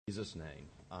Jesus' name,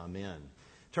 amen.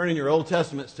 Turn in your Old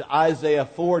Testaments to Isaiah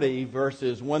 40,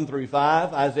 verses 1 through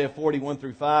 5. Isaiah 40, 1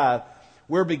 through 5.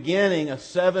 We're beginning a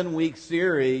 7-week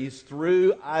series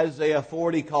through Isaiah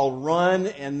 40 called Run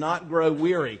and Not Grow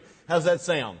Weary. How's that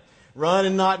sound? Run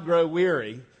and not grow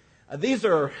weary.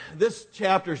 This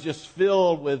chapter is just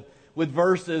filled with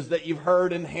verses that you've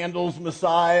heard in Handel's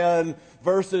Messiah and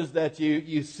verses that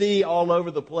you see all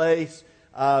over the place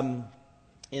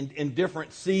in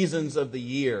different seasons of the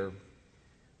year.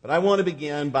 But I want to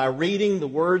begin by reading the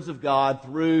words of God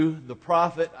through the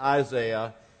prophet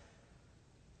Isaiah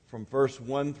from verse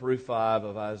 1 through 5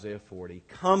 of Isaiah 40.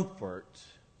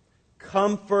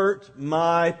 Comfort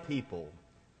my people,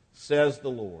 says the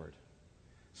Lord.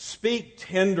 Speak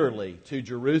tenderly to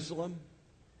Jerusalem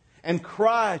and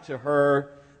cry to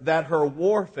her that her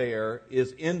warfare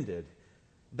is ended,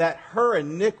 that her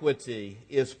iniquity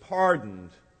is pardoned,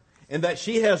 and that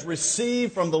she has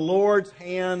received from the Lord's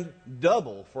hand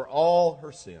double for all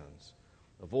her sins.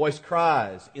 A voice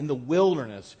cries in the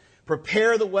wilderness,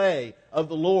 prepare the way of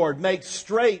the Lord, make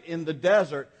straight in the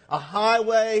desert a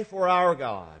highway for our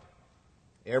God.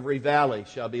 Every valley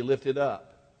shall be lifted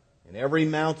up, and every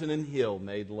mountain and hill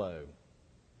made low.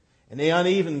 And the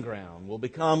uneven ground will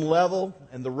become level,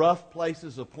 and the rough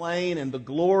places a plain, and the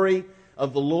glory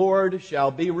of the Lord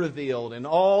shall be revealed, and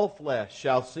all flesh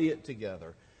shall see it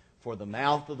together. For the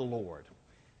mouth of the Lord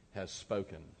has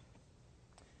spoken.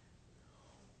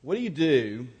 What do you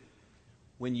do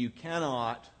when you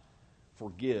cannot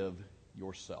forgive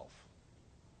yourself?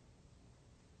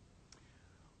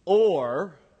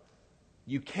 Or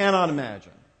you cannot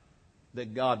imagine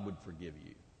that God would forgive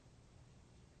you?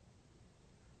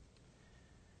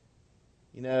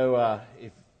 You know,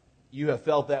 if you have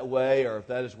felt that way, or if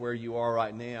that is where you are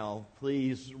right now,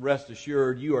 please rest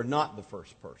assured you are not the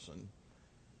first person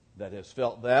that has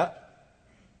felt that.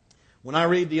 When I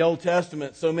read the Old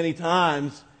Testament, so many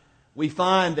times we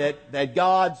find that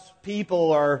God's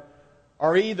people are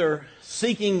either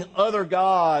seeking other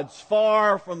gods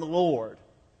far from the Lord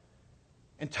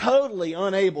and totally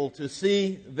unable to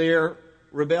see their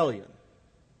rebellion,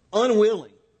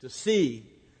 unwilling to see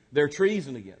their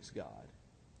treason against God.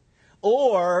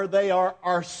 Or they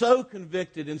are so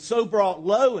convicted and so brought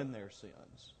low in their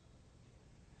sins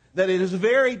that it is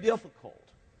very difficult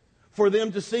for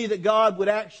them to see that God would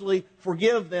actually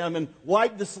forgive them and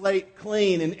wipe the slate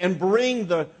clean and bring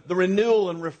the renewal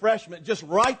and refreshment just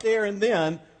right there and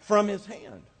then from His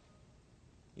hand.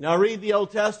 You know, I read the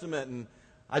Old Testament and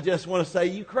I just want to say,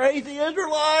 you crazy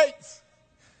Israelites!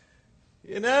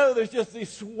 You know, there's just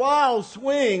these wild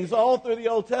swings all through the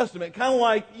Old Testament, kind of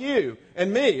like you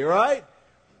and me, right?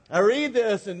 I read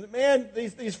this and man,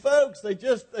 these folks, they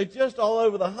just all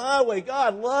over the highway.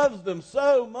 God loves them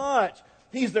so much.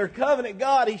 He's their covenant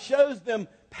God. He shows them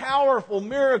powerful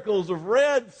miracles of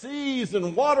red seas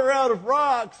and water out of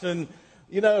rocks and,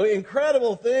 you know,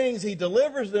 incredible things. He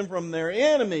delivers them from their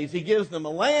enemies. He gives them a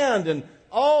land and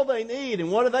all they need. And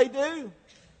what do?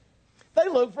 They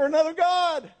look for another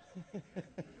God.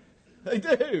 They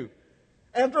do.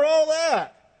 After all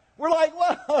that, we're like,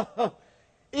 well,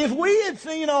 if we had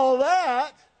seen all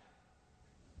that,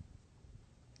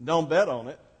 don't bet on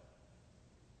it.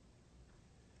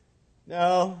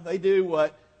 No, they do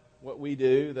what we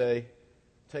do. They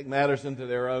take matters into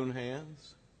their own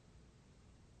hands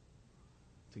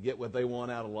to get what they want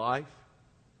out of life.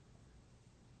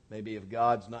 Maybe if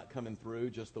God's not coming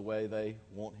through just the way they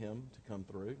want Him to come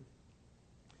through.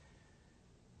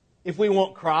 If we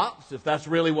want crops, if that's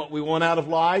really what we want out of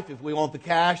life, if we want the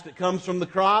cash that comes from the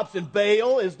crops, and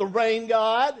Baal is the rain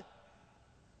god,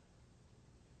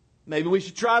 maybe we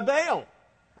should try Baal.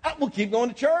 We'll keep going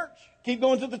to church. Keep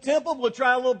going to the temple. We'll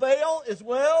try a little Baal as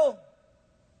well.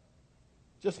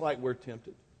 Just like we're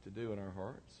tempted to do in our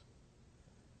hearts.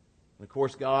 And of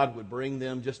course, God would bring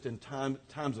them just in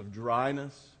times of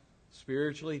dryness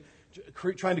spiritually,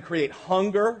 trying to create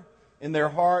hunger in their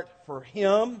heart for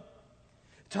Him.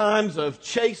 Times of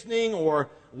chastening or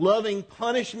loving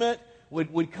punishment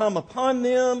would come upon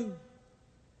them.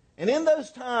 And in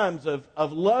those times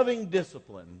of loving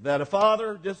discipline, that a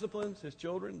father disciplines his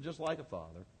children just like a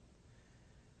father,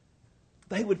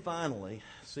 they would finally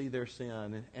see their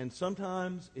sin. And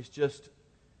sometimes it's just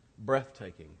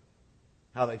breathtaking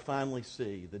how they finally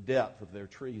see the depth of their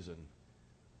treason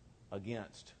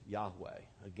against Yahweh,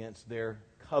 against their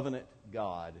covenant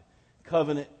God,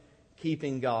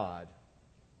 covenant-keeping God.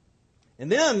 And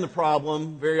then the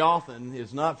problem very often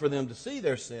is not for them to see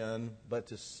their sin, but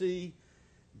to see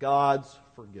God's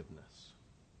forgiveness.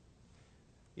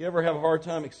 You ever have a hard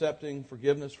time accepting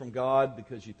forgiveness from God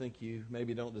because you think you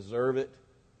maybe don't deserve it?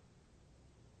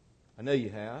 I know you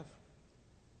have.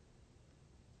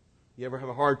 You ever have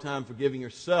a hard time forgiving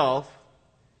yourself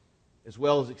as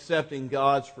well as accepting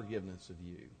God's forgiveness of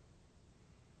you?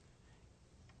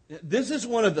 This is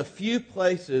one of the few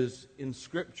places in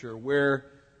Scripture where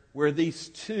these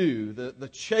two, the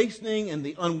chastening and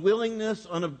the unwillingness,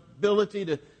 inability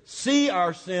to see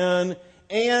our sin,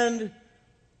 and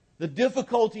the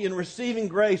difficulty in receiving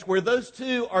grace, where those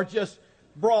two are just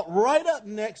brought right up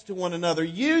next to one another.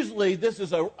 Usually this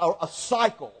is a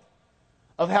cycle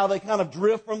of how they kind of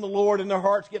drift from the Lord and their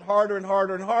hearts get harder and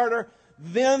harder and harder.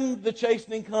 Then the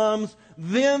chastening comes,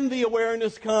 then the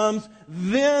awareness comes,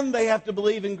 then they have to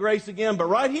believe in grace again. But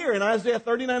right here in Isaiah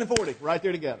 39 and 40, right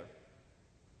there together.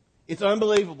 It's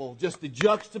unbelievable, just the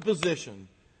juxtaposition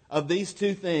of these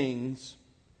two things.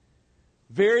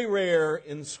 Very rare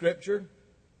in Scripture.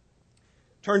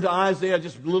 Turn to Isaiah,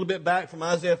 just a little bit back from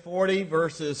Isaiah 40,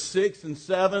 verses 6 and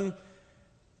 7.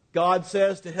 God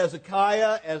says to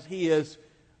Hezekiah as he is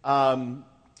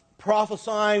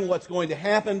prophesying what's going to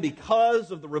happen because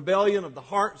of the rebellion of the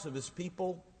hearts of his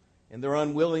people and their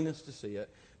unwillingness to see it.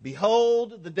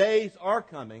 Behold, the days are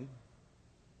coming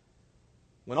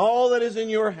when all that is in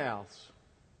your house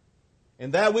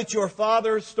and that which your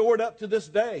fathers stored up to this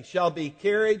day shall be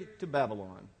carried to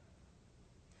Babylon.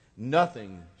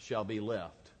 Nothing shall be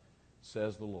left,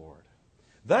 says the Lord.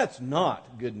 That's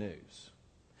not good news.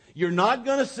 You're not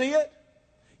going to see it.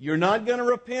 You're not going to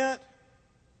repent.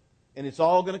 And it's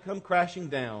all going to come crashing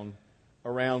down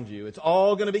around you. It's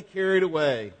all going to be carried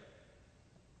away.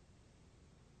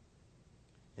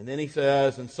 And then he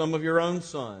says, and some of your own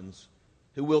sons,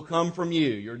 who will come from you,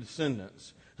 your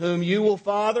descendants, whom you will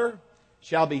father,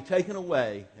 shall be taken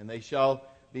away, and they shall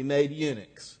be made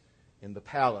eunuchs in the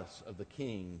palace of the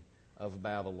king of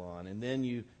Babylon. And then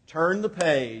you turn the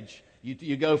page.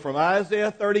 You go from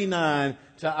Isaiah 39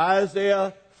 to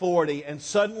Isaiah 40, and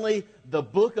suddenly the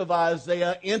book of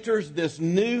Isaiah enters this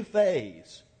new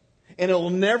phase. And it will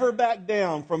never back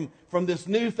down from this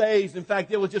new phase. In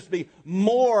fact, it will just be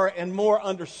more and more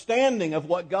understanding of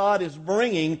what God is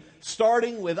bringing,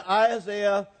 starting with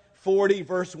Isaiah 40,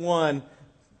 verse 1.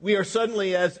 We are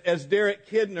suddenly, as Derek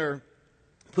Kidner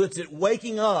puts it,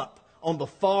 waking up on the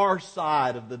far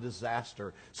side of the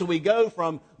disaster. So we go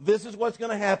from, this is what's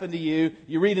going to happen to you.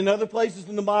 You read in other places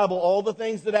in the Bible all the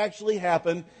things that actually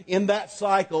happen in that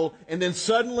cycle. And then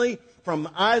suddenly, from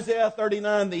Isaiah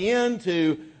 39, the end,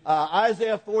 to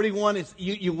Isaiah 41,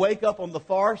 you wake up on the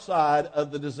far side of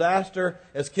the disaster,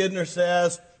 as Kidner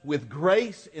says, with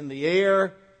grace in the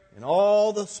air. In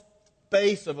all the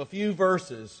space of a few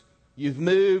verses, you've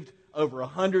moved over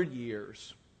 100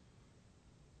 years.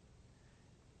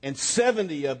 And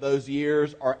 70 of those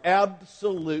years are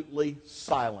absolutely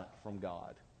silent from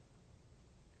God,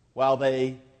 while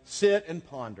they sit and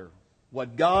ponder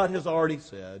what God has already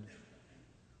said,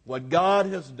 what God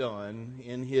has done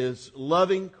in His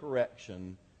loving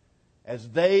correction, as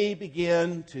they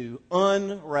begin to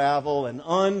unravel and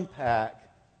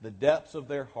unpack the depths of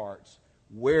their hearts,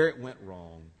 where it went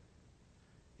wrong,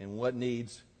 and what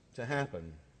needs to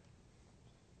happen.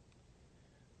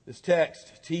 This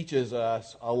text teaches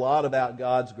us a lot about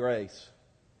God's grace.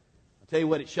 I'll tell you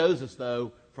what it shows us,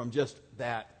 though, from just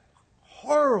that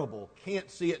horrible, can't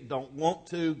see it, don't want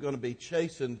to, going to be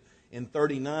chastened in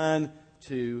 39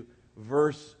 to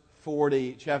verse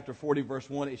 40, chapter 40, verse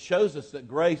 1. It shows us that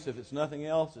grace, if it's nothing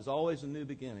else, is always a new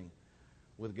beginning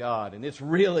with God. And it's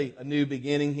really a new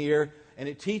beginning here. And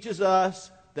it teaches us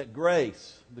that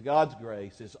grace, the God's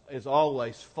grace, is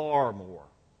always far more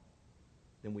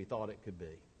than we thought it could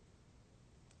be.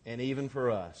 And even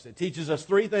for us. It teaches us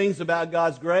three things about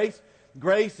God's grace.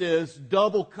 Grace is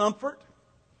double comfort.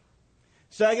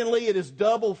 Secondly, it is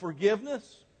double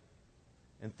forgiveness.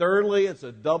 And thirdly, it's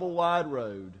a double wide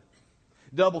road.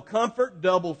 Double comfort,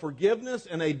 double forgiveness,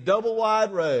 and a double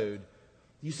wide road.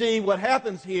 You see, what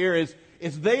happens here is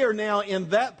they are now in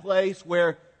that place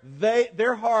where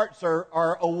their hearts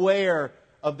are aware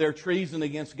of their treason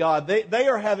against God. They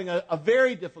are having a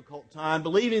very difficult time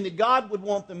believing that God would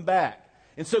want them back.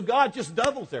 And so God just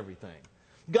doubles everything.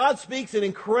 God speaks in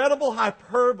incredible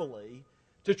hyperbole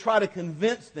to try to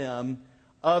convince them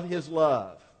of His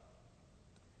love.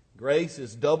 Grace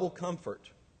is double comfort.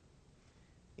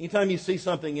 Anytime you see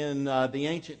something in the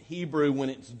ancient Hebrew, when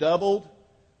it's doubled,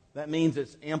 that means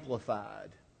it's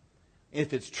amplified.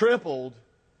 If it's tripled,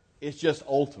 it's just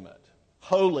ultimate.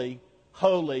 Holy,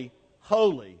 holy,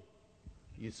 holy,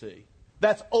 you see.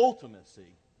 That's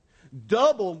ultimacy.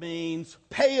 Double means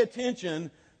pay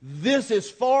attention. This is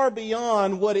far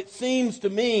beyond what it seems to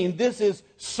mean. This is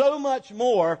so much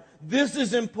more. This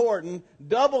is important.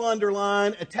 Double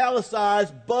underline, italicize,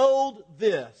 bold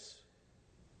this.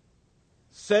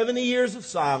 70 years of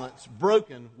silence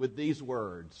broken with these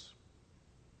words.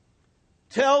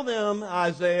 Tell them,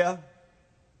 Isaiah,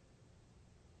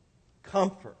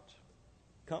 comfort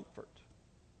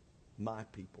my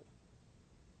people,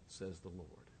 says the Lord.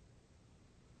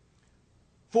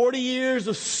 40 years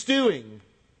of stewing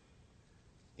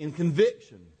in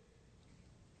conviction.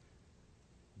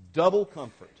 Double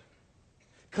comfort.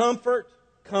 Comfort.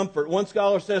 One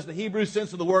scholar says the Hebrew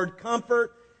sense of the word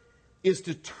comfort is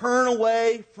to turn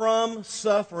away from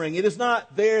suffering. It is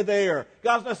not there.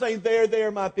 God's not saying, there,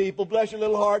 my people. Bless your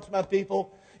little hearts, my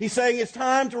people. He's saying it's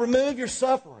time to remove your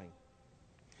suffering.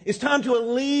 It's time to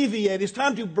alleviate. It's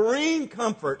time to bring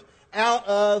comfort out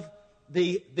of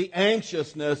the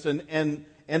anxiousness and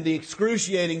the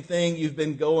excruciating thing you've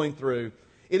been going through.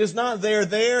 It is not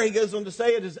there. He goes on to say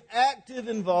it is active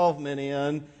involvement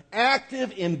in,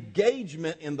 active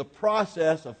engagement in the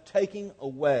process of taking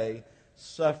away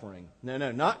suffering.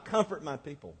 No, not comfort my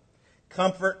people.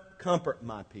 Comfort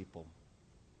my people.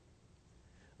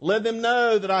 Let them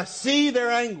know that I see their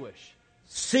anguish.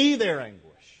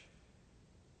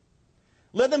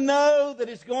 Let them know that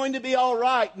it's going to be all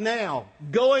right now.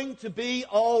 Going to be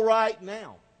all right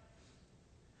now.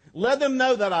 Let them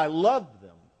know that I love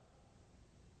them.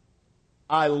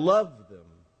 I love them.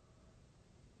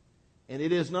 And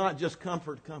it is not just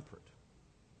comfort.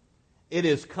 It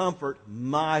is comfort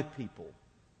my people,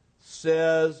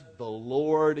 says the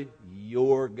Lord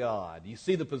your God. You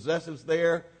see the possessives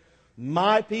there?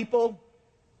 My people,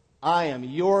 I am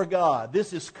your God.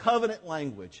 This is covenant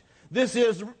language. This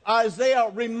is Isaiah,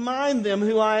 remind them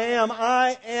who I am.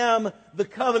 I am the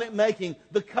covenant-making,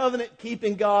 the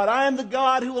covenant-keeping God. I am the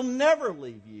God who will never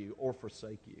leave you or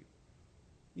forsake you.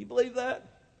 You believe that?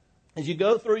 As you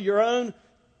go through your own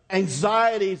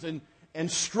anxieties and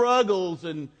struggles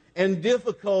and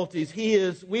difficulties,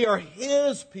 we are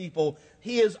His people.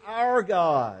 He is our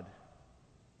God.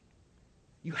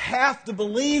 You have to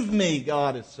believe me,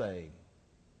 God is saying.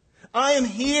 I am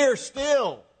here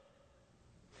still.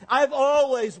 I've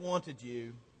always wanted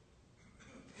you.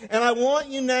 And I want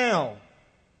you now.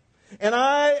 And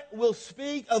I will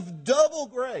speak of double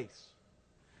grace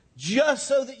just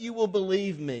so that you will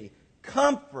believe me.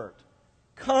 Comfort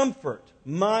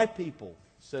my people,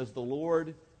 says the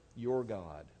Lord your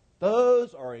God.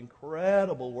 Those are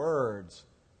incredible words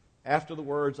after the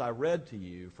words I read to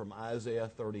you from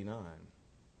Isaiah 39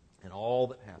 and all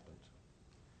that happened.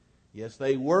 Yes,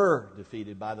 they were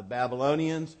defeated by the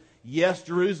Babylonians. Yes,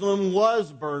 Jerusalem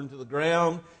was burned to the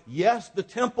ground. Yes, the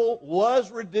temple was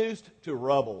reduced to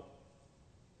rubble.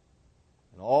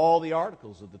 And all the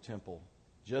articles of the temple,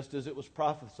 just as it was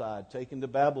prophesied, taken to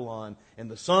Babylon. And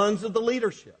the sons of the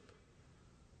leadership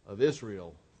of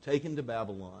Israel taken to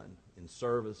Babylon in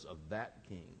service of that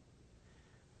king.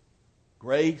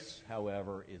 Grace,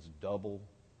 however, is double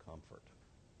comfort.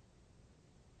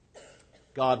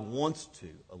 God wants to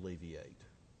alleviate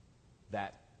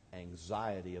that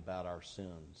anxiety about our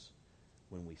sins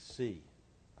when we see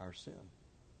our sin.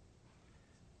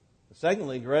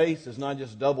 Secondly, grace is not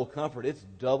just double comfort, it's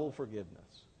double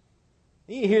forgiveness.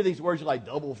 You hear these words, you're like,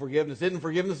 double forgiveness, isn't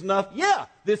forgiveness enough? Yeah,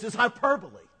 this is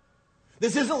hyperbole.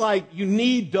 This isn't like you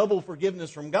need double forgiveness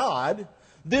from God.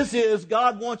 This is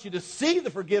God wants you to see the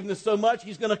forgiveness so much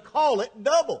He's going to call it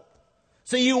double.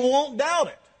 So you won't doubt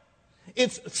it.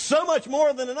 It's so much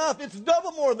more than enough. It's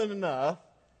double more than enough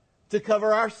to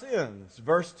cover our sins.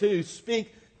 Verse 2,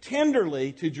 speak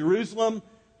tenderly to Jerusalem,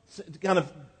 kind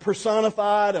of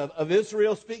personified of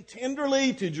Israel. Speak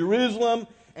tenderly to Jerusalem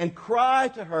and cry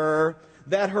to her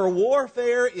that her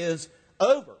warfare is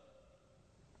over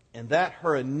and that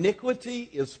her iniquity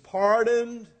is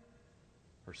pardoned,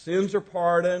 her sins are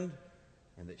pardoned,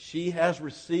 and that she has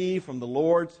received from the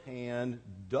Lord's hand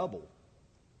double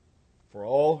for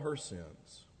all her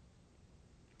sins.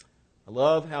 I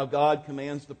love how God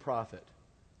commands the prophet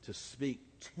to speak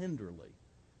tenderly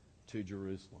to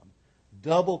Jerusalem.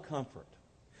 Double comfort.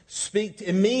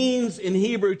 It means in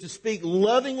Hebrew to speak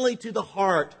lovingly to the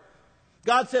heart.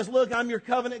 God says, look, I'm your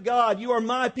covenant God. You are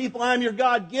my people. I'm your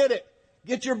God. Get it.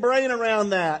 Get your brain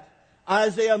around that.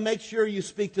 Isaiah, make sure you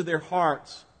speak to their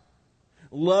hearts.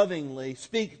 Lovingly.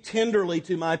 Speak tenderly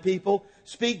to my people.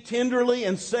 Speak tenderly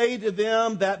and say to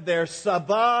them that their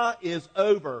sabah is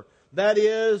over. That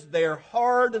is, their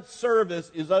hard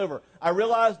service is over. I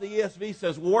realize the ESV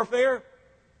says warfare,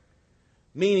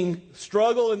 meaning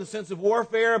struggle in the sense of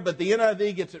warfare, but the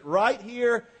NIV gets it right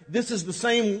here. This is the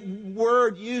same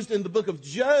word used in the book of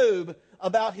Job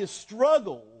about his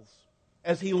struggles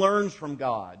as he learns from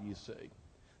God, you see.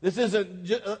 This isn't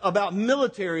about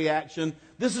military action.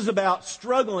 This is about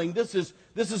struggling. This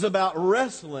is about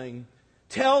wrestling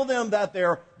Tell them that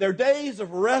their days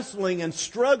of wrestling and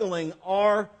struggling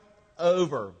are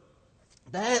over.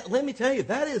 Let me tell you,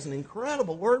 that is an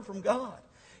incredible word from God.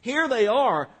 Here they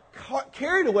are,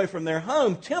 carried away from their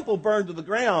home, temple burned to the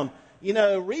ground. You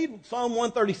know, read Psalm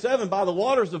 137, by the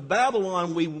waters of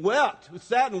Babylon we wept. We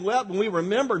sat and wept when we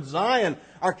remembered Zion.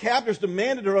 Our captors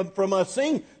demanded from us,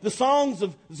 sing the songs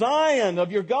of Zion,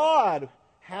 of your God.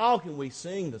 How can we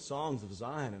sing the songs of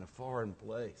Zion in a foreign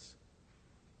place?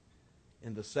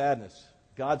 In the sadness,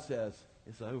 God says,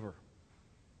 it's over.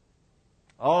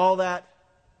 All that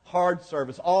hard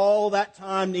service, all that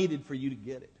time needed for you to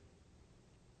get it,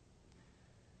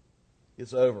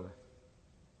 it's over.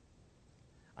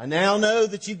 I now know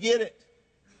that you get it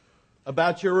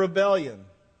about your rebellion.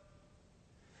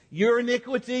 Your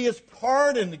iniquity is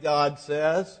pardoned, God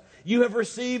says. You have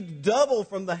received double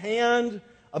from the hand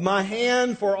of my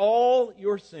hand for all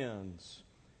your sins.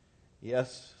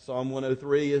 Yes, Psalm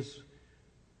 103 is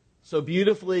so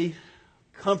beautifully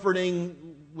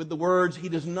comforting with the words, He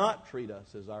does not treat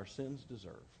us as our sins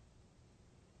deserve,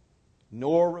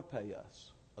 nor repay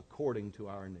us according to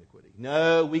our iniquity.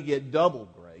 No, we get double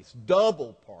grace,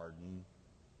 double pardon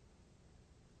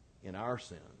in our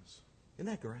sins. Isn't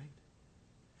that great?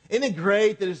 Isn't it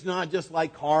great that it's not just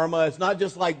like karma, it's not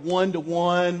just like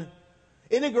one-to-one?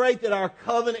 Isn't it great that our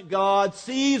covenant God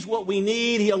sees what we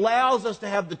need? He allows us to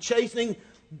have the chastening,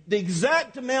 the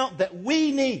exact amount that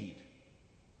we need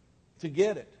to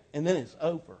get it. And then it's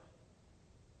over.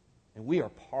 And we are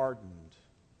pardoned.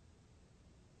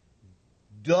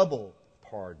 Double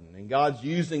pardon. And God's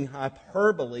using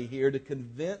hyperbole here to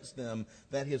convince them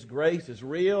that His grace is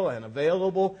real and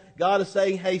available. God is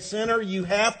saying, hey, sinner, you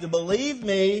have to believe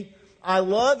me. I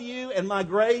love you and my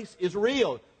grace is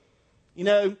real. You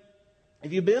know,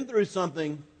 if you've been through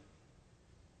something,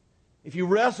 if you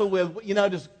wrestle with,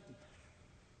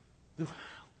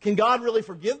 can God really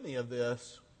forgive me of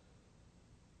this?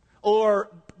 Or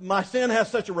my sin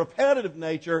has such a repetitive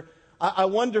nature, I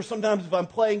wonder sometimes if I'm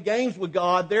playing games with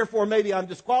God, therefore maybe I'm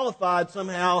disqualified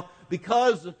somehow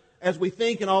because as we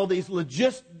think in all these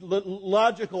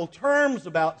logical terms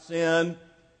about sin,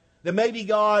 that maybe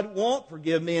God won't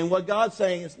forgive me. And what God's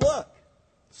saying is, look,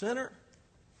 sinner,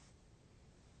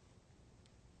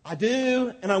 I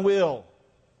do and I will.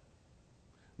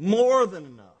 More than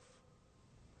enough.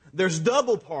 There's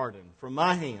double pardon from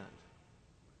my hand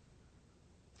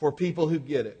for people who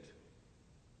get it.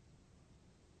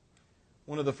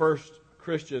 One of the first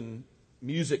Christian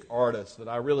music artists that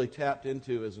I really tapped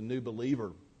into as a new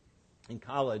believer in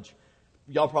college,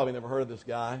 y'all probably never heard of this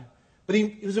guy, but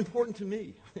he was important to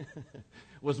me,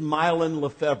 was Mylon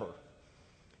Lefebvre.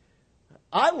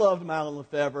 I loved Mylon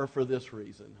Lefebvre for this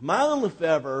reason. Mylon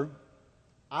Lefebvre,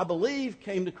 I believe,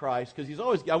 came to Christ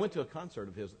because I went to a concert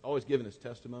of his, always giving his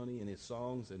testimony in his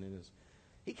songs and in his.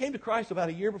 He came to Christ about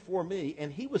a year before me,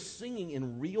 and he was singing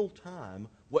in real time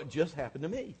what just happened to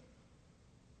me.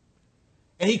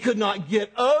 And he could not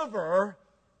get over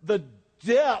the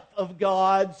depth of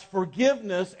God's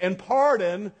forgiveness and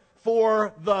pardon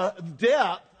for the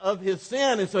depth of his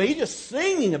sin. And so he's just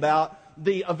singing about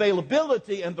the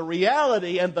availability and the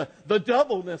reality and the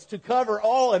doubleness to cover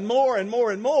all and more and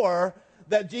more and more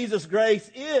that Jesus'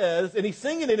 grace is. And he's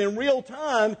singing it in real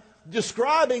time,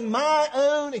 describing my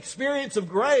own experience of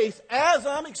grace as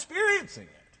I'm experiencing it.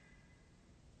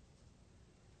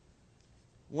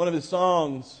 One of his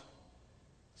songs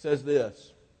says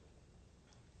this: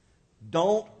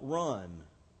 don't run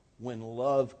when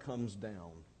love comes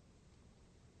down.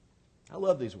 I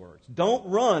love these words. Don't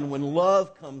run when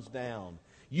love comes down.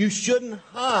 You shouldn't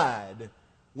hide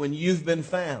when you've been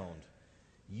found.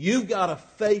 You've got to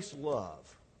face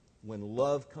love when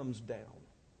love comes down.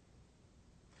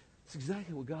 That's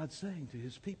exactly what God's saying to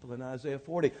His people in Isaiah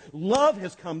 40. Love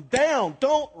has come down.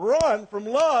 Don't run from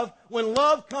love when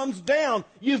love comes down.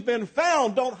 You've been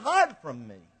found. Don't hide from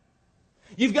me.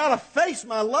 You've got to face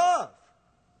my love.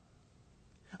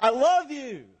 I love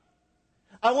you.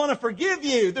 I want to forgive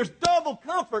you. There's double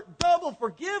comfort, double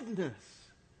forgiveness.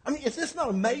 I mean, is this not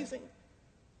amazing?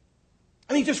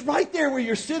 I mean, just right there where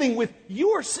you're sitting with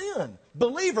your sin,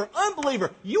 believer,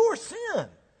 unbeliever, your sin.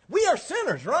 We are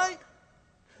sinners, right?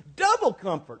 Double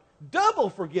comfort, double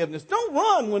forgiveness. Don't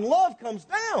run when love comes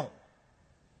down.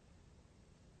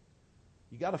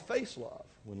 You got to face love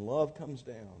when love comes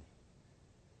down.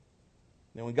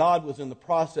 Now, when God was in the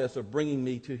process of bringing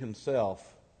me to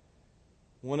Himself,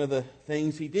 one of the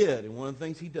things He did, and one of the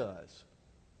things He does,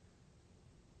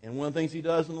 and one of the things He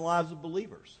does in the lives of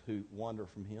believers who wander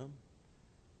from Him,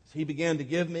 is He began to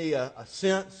give me a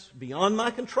sense beyond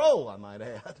my control, I might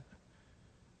add,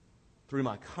 through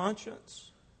my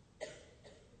conscience,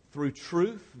 through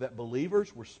truth that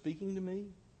believers were speaking to me.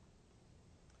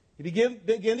 He began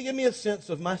to give me a sense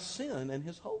of my sin and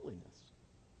His holiness.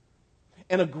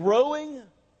 And a growing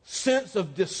sense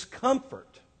of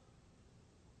discomfort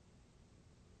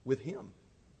with Him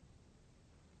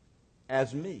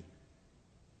as me.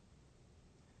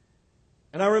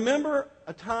 And I remember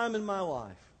a time in my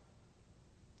life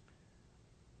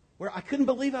where I couldn't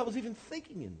believe I was even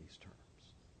thinking in these terms.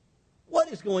 What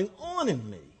is going on in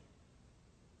me?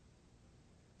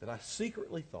 That I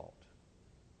secretly thought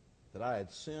that I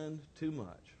had sinned too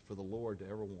much for the Lord to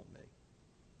ever want me.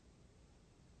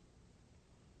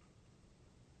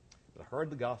 But I heard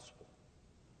the gospel,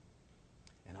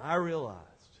 and I realized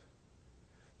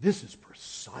this is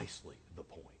precisely the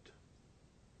point.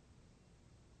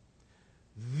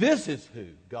 This is who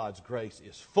God's grace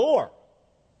is for.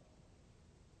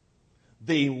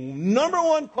 The number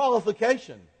one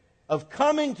qualification of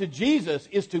coming to Jesus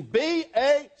is to be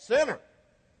a sinner.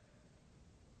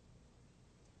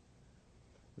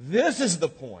 This is the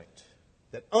point,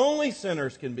 that only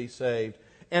sinners can be saved.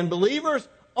 And believers,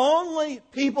 only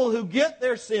people who get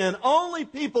their sin, only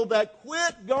people that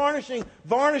quit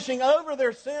varnishing over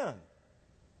their sin.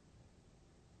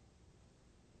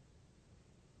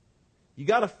 You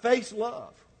got to face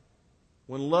love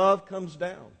when love comes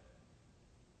down.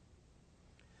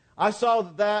 I saw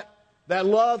that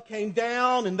love came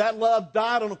down and that love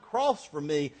died on a cross for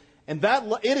me, and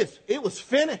it was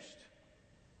finished.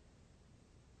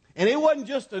 And it wasn't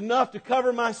just enough to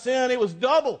cover my sin, it was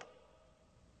double.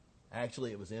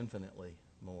 Actually, it was infinitely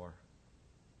more.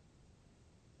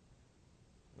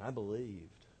 And I believed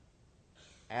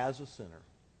as a sinner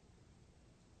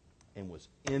and was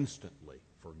instantly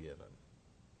forgiven.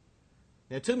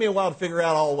 Now, it took me a while to figure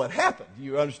out all what happened.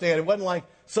 You understand? It wasn't like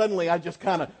suddenly I just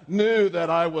kind of knew that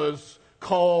I was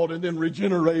called and then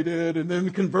regenerated and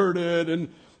then converted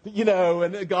and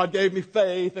God gave me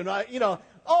faith and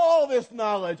all this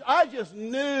knowledge. I just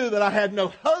knew that I had no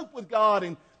hope with God,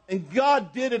 and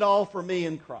God did it all for me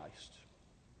in Christ.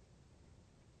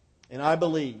 And I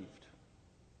believed.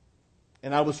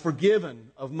 And I was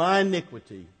forgiven of my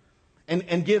iniquity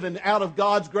and given out of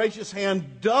God's gracious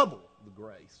hand double the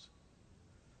grace.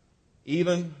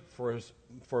 Even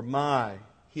for my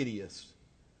hideous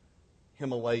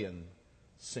Himalayan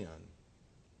sin.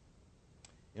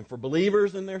 And for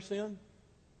believers in their sin,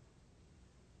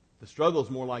 the struggle is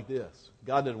more like this.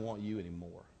 God doesn't want you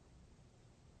anymore.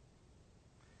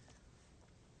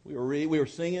 We were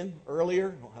singing earlier.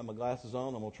 I don't have my glasses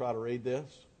on. I'm going to try to read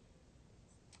this.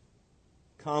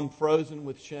 Come frozen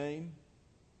with shame.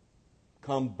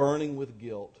 Come burning with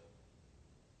guilt.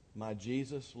 My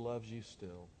Jesus loves you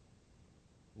still.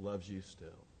 Loves you still.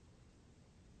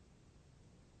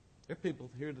 There are people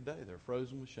here today that are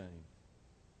frozen with shame.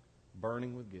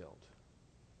 Burning with guilt.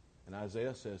 And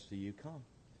Isaiah says to you, come.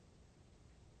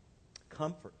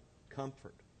 Comfort,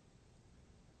 comfort.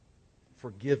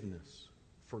 Forgiveness,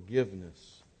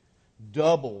 forgiveness.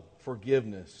 Double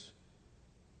forgiveness.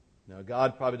 Now,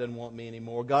 God probably doesn't want me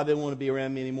anymore. God didn't want to be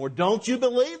around me anymore. Don't you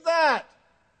believe that?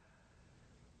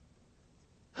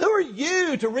 Who are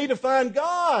you to redefine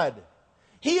God?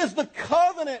 He is the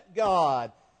covenant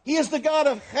God. He is the God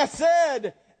of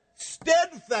chesed,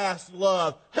 steadfast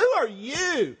love. Who are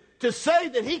you to say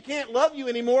that He can't love you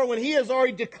anymore when He has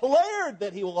already declared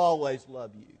that He will always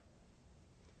love you?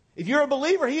 If you're a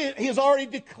believer, He has already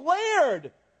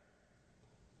declared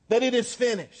that it is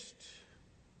finished.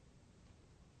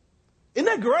 Isn't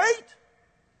that great?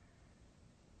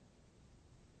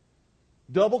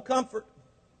 Double comfort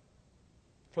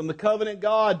from the covenant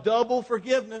God, double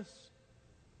forgiveness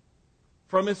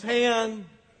from His hand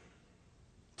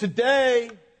today.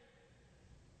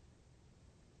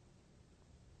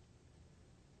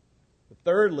 But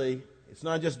thirdly, it's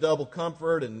not just double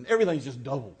comfort and everything's just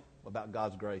double about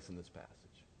God's grace in this passage.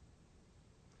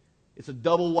 It's a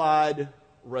double wide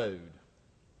road.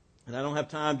 And I don't have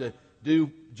time to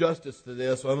do justice to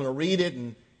this, so I'm going to read it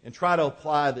and try to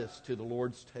apply this to the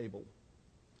Lord's table.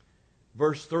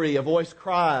 Verse 3, a voice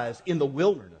cries, in the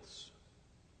wilderness,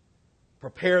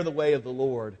 prepare the way of the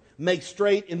Lord. Make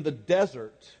straight in the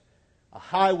desert a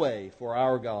highway for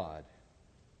our God.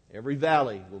 Every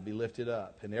valley will be lifted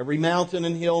up, and every mountain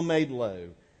and hill made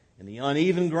low, and the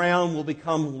uneven ground will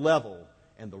become level,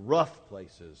 and the rough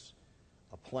places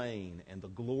a plain, and the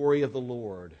glory of the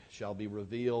Lord shall be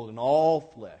revealed, and all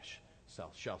flesh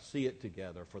shall see it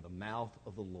together, for the mouth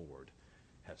of the Lord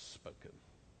has spoken.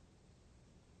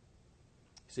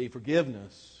 See,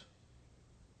 forgiveness,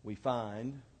 we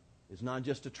find, is not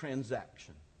just a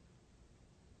transaction.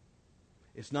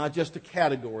 It's not just a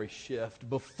category shift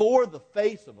before the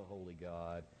face of a holy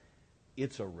God.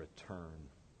 It's a return.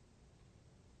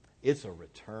 It's a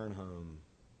return home.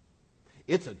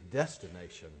 It's a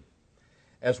destination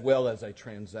as well as a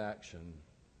transaction.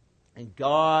 And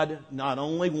God not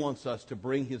only wants us to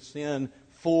bring His sin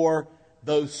for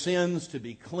those sins to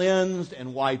be cleansed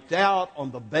and wiped out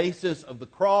on the basis of the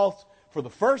cross for the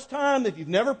first time, if you've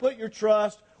never put your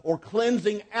trust, or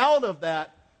cleansing out of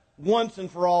that once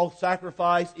and for all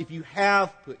sacrifice if you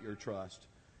have put your trust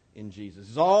in Jesus.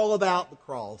 It's all about the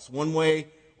cross, one way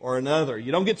or another.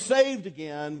 You don't get saved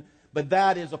again, but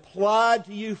that is applied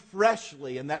to you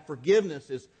freshly, and that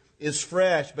forgiveness is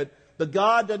fresh. But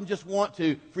God doesn't just want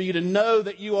for you to know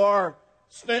that you are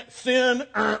sin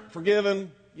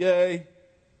forgiven, yay.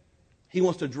 He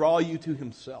wants to draw you to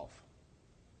Himself.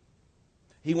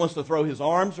 He wants to throw His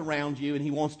arms around you, and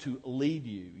He wants to lead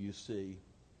you, you see.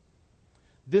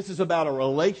 This is about a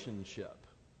relationship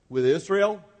with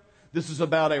Israel. This is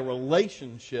about a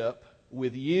relationship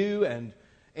with you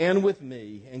and with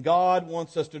me. And God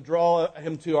wants us to draw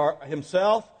Him to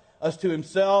Himself, us to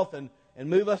Himself, and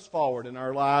move us forward in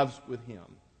our lives with Him.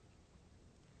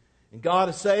 And God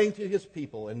is saying to His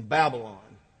people in Babylon,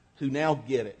 who now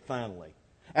get it finally,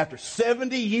 after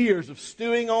 70 years of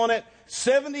stewing on it,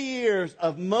 70 years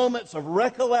of moments of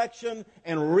recollection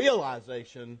and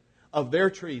realization of their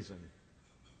treason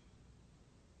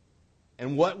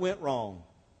and what went wrong,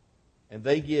 and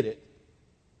they get it.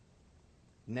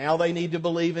 Now they need to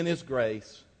believe in His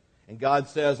grace. And God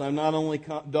says, I'm not only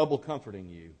double comforting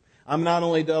you, I'm not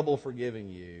only double forgiving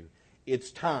you,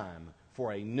 it's time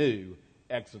for a new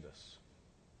exodus.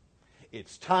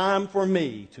 It's time for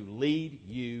me to lead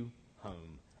you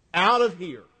home. Out of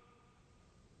here,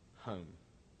 home.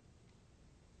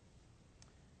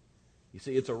 You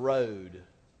see, it's a road.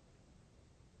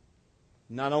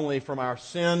 Not only from our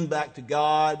sin back to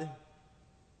God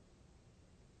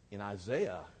in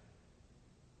Isaiah,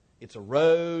 it's a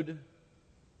road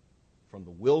from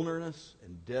the wilderness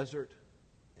and desert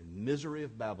and misery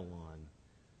of Babylon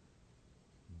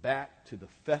back to the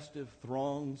festive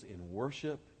throngs in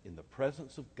worship in the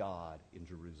presence of God in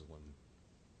Jerusalem.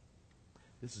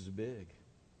 This is big.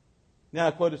 Now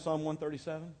I quoted Psalm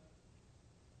 137.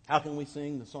 How can we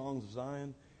sing the songs of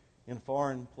Zion in a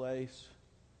foreign place?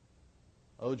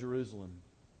 O Jerusalem,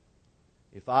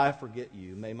 if I forget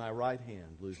you, may my right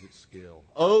hand lose its skill.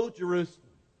 O Jerusalem,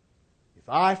 if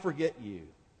I forget you,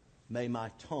 may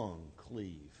my tongue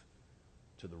cleave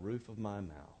to the roof of my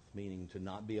mouth, meaning to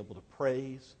not be able to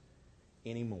praise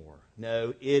anymore.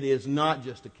 No, it is not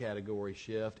just a category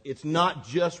shift. It's not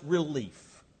just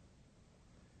relief.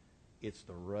 It's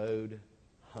the road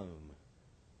home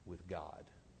with God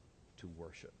to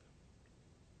worship.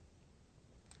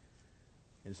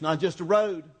 And it's not just a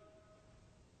road.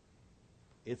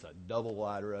 It's a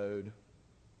double-wide road.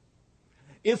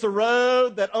 It's a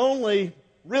road that only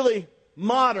really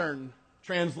modern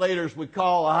translators would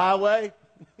call a highway.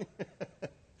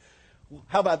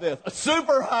 How about this? A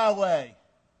superhighway.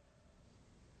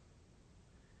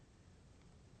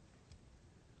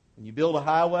 When you build a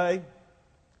highway,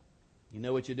 you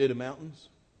know what you do to mountains?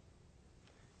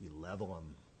 You level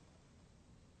them.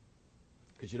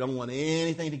 Because you don't want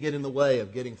anything to get in the way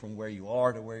of getting from where you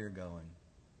are to where you're going.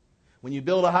 When you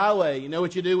build a highway, you know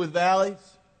what you do with valleys?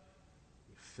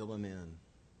 You fill them in.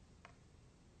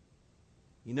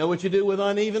 You know what you do with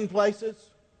uneven places?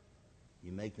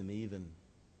 You make them even.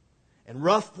 And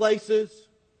rough places,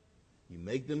 you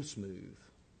make them smooth.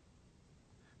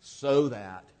 So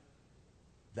that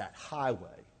that highway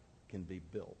can be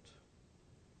built.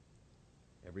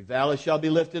 Every valley shall be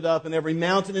lifted up, and every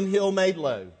mountain and hill made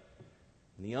low.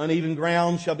 And the uneven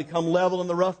ground shall become level, and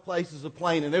the rough places a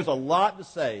plain. And there's a lot to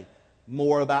say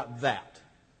more about that,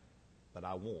 but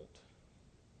I won't.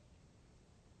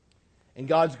 In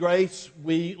God's grace,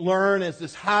 we learn as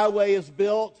this highway is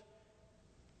built,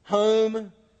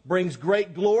 home brings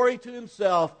great glory to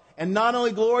Himself, and not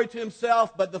only glory to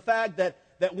Himself, but the fact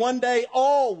that one day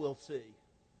all will see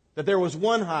that there was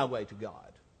one highway to God.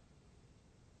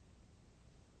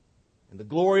 And the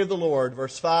glory of the Lord,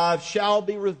 verse 5, shall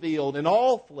be revealed, and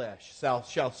all flesh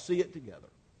shall see it together.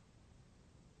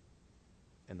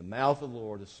 And the mouth of the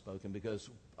Lord has spoken, because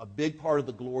a big part of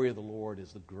the glory of the Lord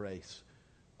is the grace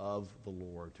of the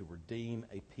Lord to redeem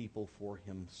a people for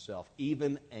Himself.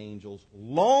 Even angels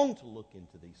long to look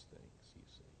into these things, you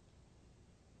see.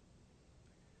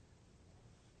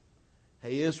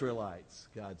 Hey, Israelites,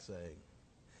 God's saying,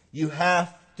 you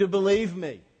have to believe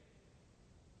me.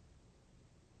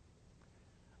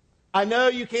 I know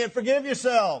you can't forgive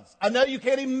yourselves. I know you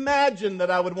can't imagine that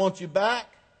I would want you back.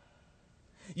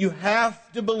 You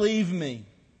have to believe me.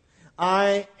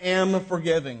 I am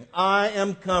forgiving. I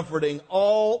am comforting.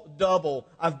 All double.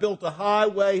 I've built a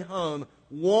highway home.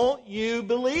 Won't you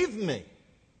believe me?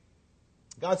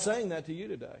 God's saying that to you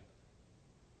today.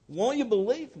 Won't you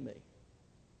believe me?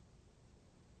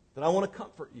 That I want to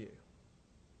comfort you.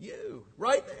 You,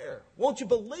 right there. Won't you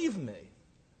believe me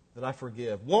that I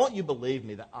forgive? Won't you believe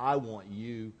me that I want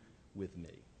you with me?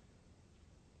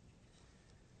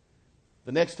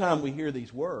 The next time we hear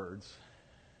these words,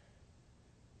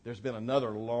 there's been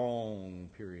another long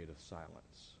period of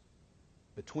silence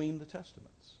between the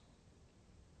testaments.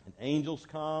 And angels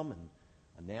come and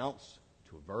announce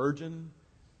to a virgin,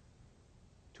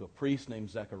 to a priest named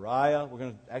Zechariah. We're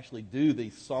going to actually do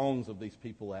these songs of these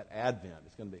people at Advent.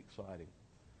 It's going to be exciting.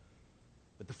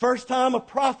 But the first time a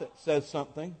prophet says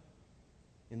something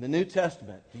in the New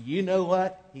Testament, do you know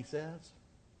what he says?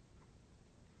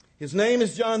 His name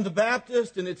is John the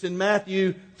Baptist, and it's in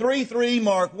Matthew 3:3,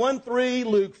 Mark 1:3,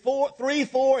 Luke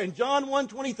 3:4, and John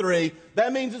 1:23.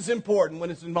 That means it's important when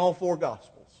it's in all four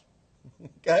Gospels.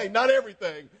 Okay? Not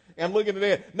everything. I'm looking at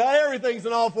it. Not everything's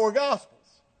in all four Gospels.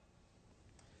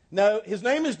 No, his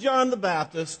name is John the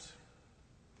Baptist,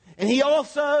 and he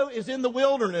also is in the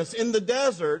wilderness, in the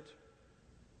desert,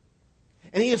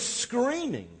 and he is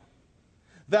screaming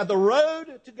that the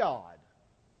road to God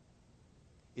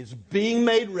is being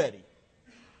made ready.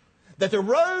 That the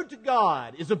road to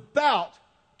God is about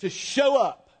to show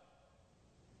up.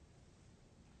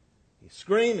 He's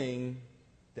screaming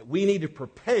that we need to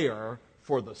prepare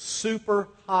for the super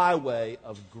highway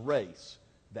of grace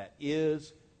that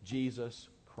is Jesus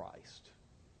Christ.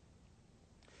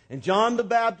 And John the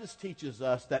Baptist teaches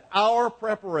us that our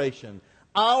preparation,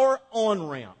 our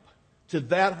on-ramp to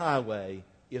that highway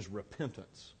is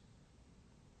repentance.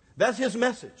 That's his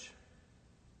message.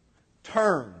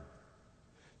 Turn.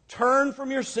 Turn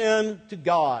from your sin to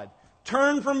God.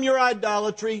 Turn from your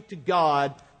idolatry to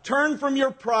God. Turn from your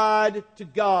pride to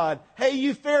God. Hey,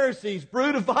 you Pharisees,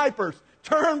 brood of vipers,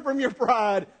 turn from your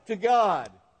pride to God.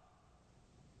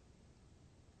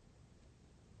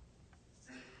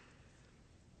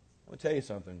 I'm going to tell you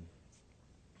something.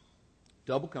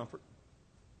 Double comfort,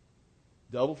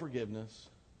 double forgiveness,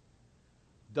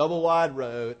 double wide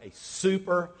road, a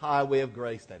super highway of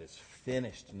grace that is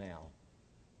finished now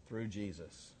through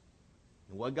Jesus.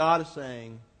 And what God is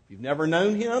saying, if you've never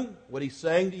known Him, what He's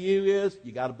saying to you is,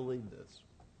 you got to believe this.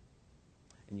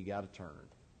 And you got to turn.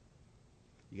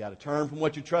 You got to turn from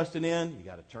what you're trusting in. You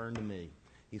got to turn to me.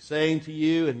 He's saying to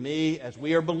you and me, as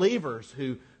we are believers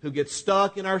who get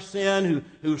stuck in our sin,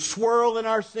 who swirl in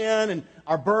our sin, and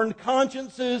our burned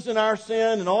consciences in our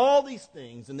sin, and all these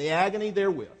things, and the agony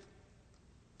therewith.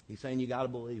 He's saying, you got to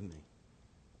believe me.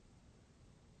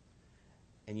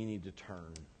 And you need to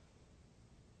turn.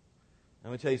 I'm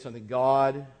going to tell you something.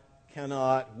 God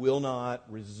cannot, will not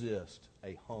resist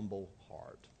a humble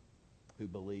heart who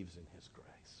believes in His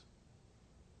grace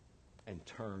and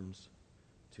turns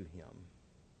to Him.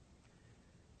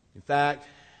 In fact,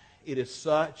 it is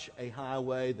such a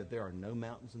highway that there are no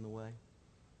mountains in the way,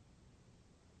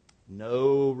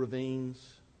 no ravines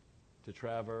to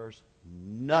traverse.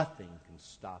 Nothing can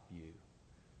stop you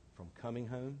from coming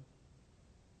home.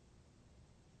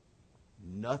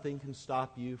 Nothing can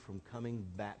stop you from coming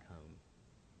back home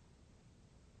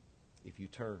if you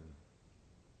turn.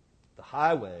 The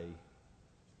highway,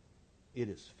 it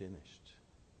is finished.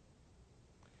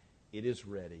 It is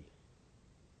ready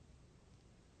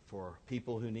for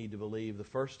people who need to believe the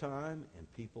first time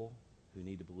and people who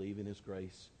need to believe in His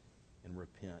grace and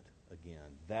repent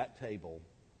again. That table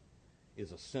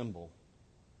is a symbol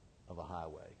of a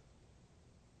highway.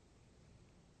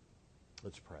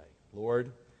 Let's pray.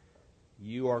 Lord,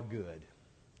 You are good.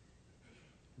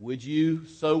 Would You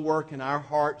so work in our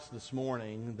hearts this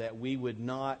morning that we would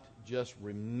not just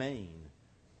remain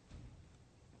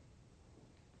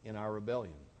in our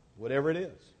rebellion, whatever it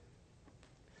is.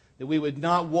 That we would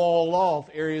not wall off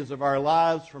areas of our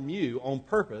lives from You on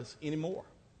purpose anymore.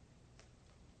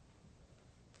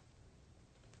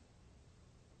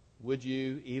 Would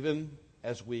You, even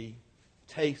as we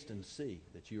taste and see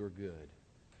that You are good,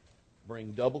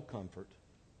 bring double comfort,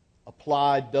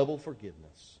 apply double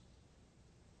forgiveness,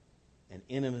 and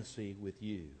intimacy with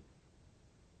You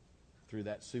through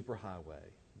that superhighway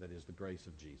that is the grace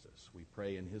of Jesus. We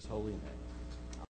pray in His holy name.